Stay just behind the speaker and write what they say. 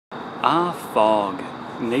Ah, fog.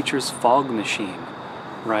 Nature's fog machine,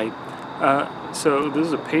 right? So this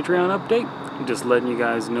is a Patreon update. Just letting you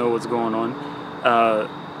guys know what's going on.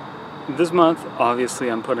 This month, obviously,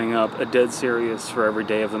 I'm putting up a dead series for every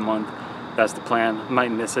day of the month. That's the plan.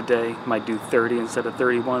 Might miss a day. Might do 30 instead of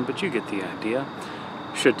 31, but you get the idea.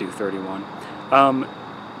 Should do 31.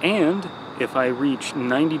 And if I reach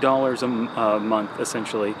 $90 a month,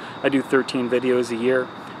 essentially, I do 13 videos a year.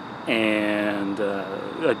 And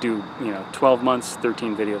I do, 12 months,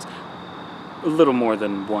 13 videos, a little more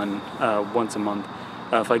than once a month.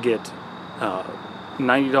 If I get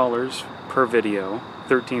 $90 per video,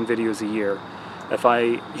 13 videos a year, if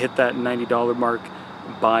I hit that $90 mark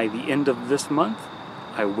by the end of this month,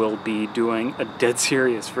 I will be doing a dead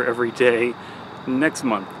series for every day next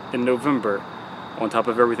month in November, on top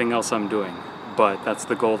of everything else I'm doing. But that's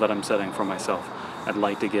the goal that I'm setting for myself. I'd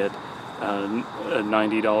like to get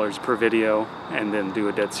 $90 per video and then do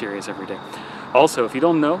a dead series every day. Also, if you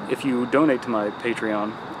don't know, if you donate to my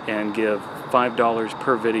Patreon and give $5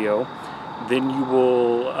 per video, then you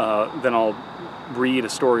will then I'll read a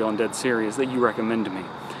story on dead series that you recommend to me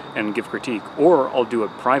and give critique, or I'll do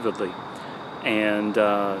it privately. And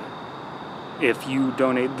if you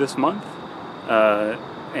donate this month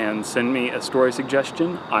and send me a story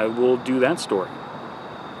suggestion, I will do that story.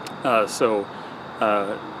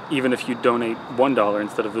 Even if you donate $1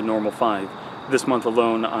 instead of the normal $5, this month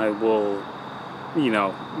alone I will,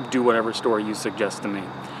 do whatever story you suggest to me.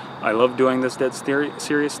 I love doing this dead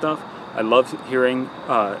serious stuff. I love hearing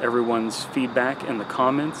everyone's feedback in the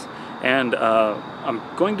comments, and I'm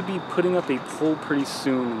going to be putting up a poll pretty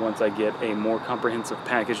soon once I get a more comprehensive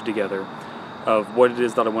package together of what it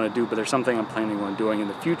is that I want to do, but there's something I'm planning on doing in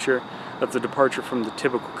the future that's a departure from the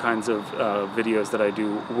typical kinds of videos that I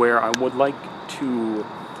do, where I would like to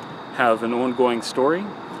have an ongoing story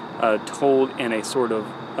told in a sort of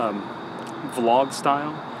vlog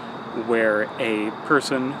style, where a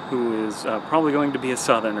person who is probably going to be a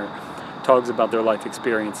southerner talks about their life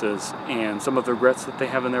experiences and some of the regrets that they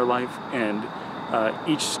have in their life, and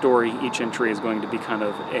each story, each entry is going to be kind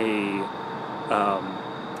of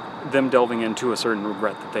them delving into a certain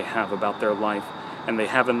regret that they have about their life, and they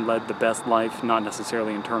haven't led the best life, not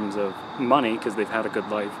necessarily in terms of money, because they've had a good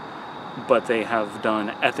life, but they have done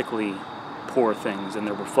ethically poor things, and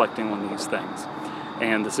they're reflecting on these things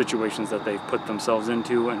and the situations that they've put themselves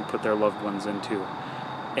into and put their loved ones into.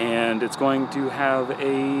 And it's going to have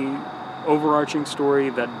a overarching story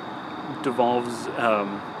that devolves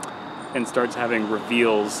and starts having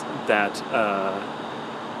reveals that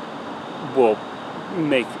will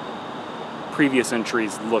make previous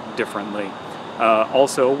entries look differently.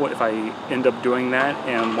 Also, if I end up doing that,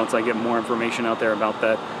 and once I get more information out there about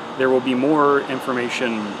that, there will be more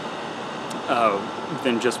information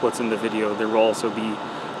than just what's in the video. There will also be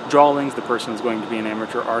drawings. The person is going to be an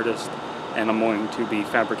amateur artist, and I'm going to be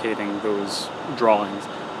fabricating those drawings.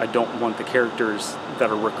 I don't want the characters that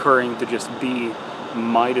are recurring to just be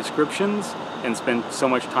my descriptions and spend so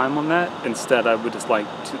much time on that. Instead, I would just like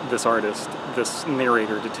this artist, this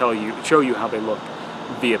narrator, to show you how they look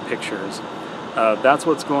via pictures. That's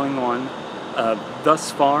what's going on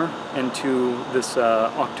thus far into this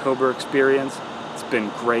October experience. It's been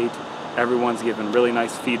great. Everyone's given really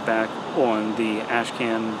nice feedback on the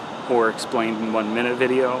Ashcan Horror Explained in 1 minute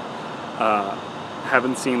video.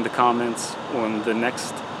 Haven't seen the comments on the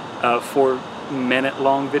next 4-minute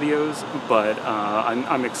long videos, but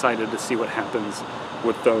I'm excited to see what happens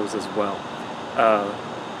with those as well.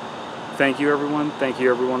 Thank you, everyone. Thank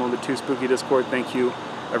you, everyone on the Too Spooky Discord. Thank you,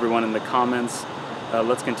 everyone in the comments.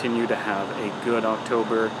 Let's continue to have a good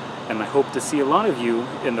October, and I hope to see a lot of you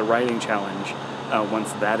in the writing challenge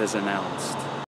once that is announced.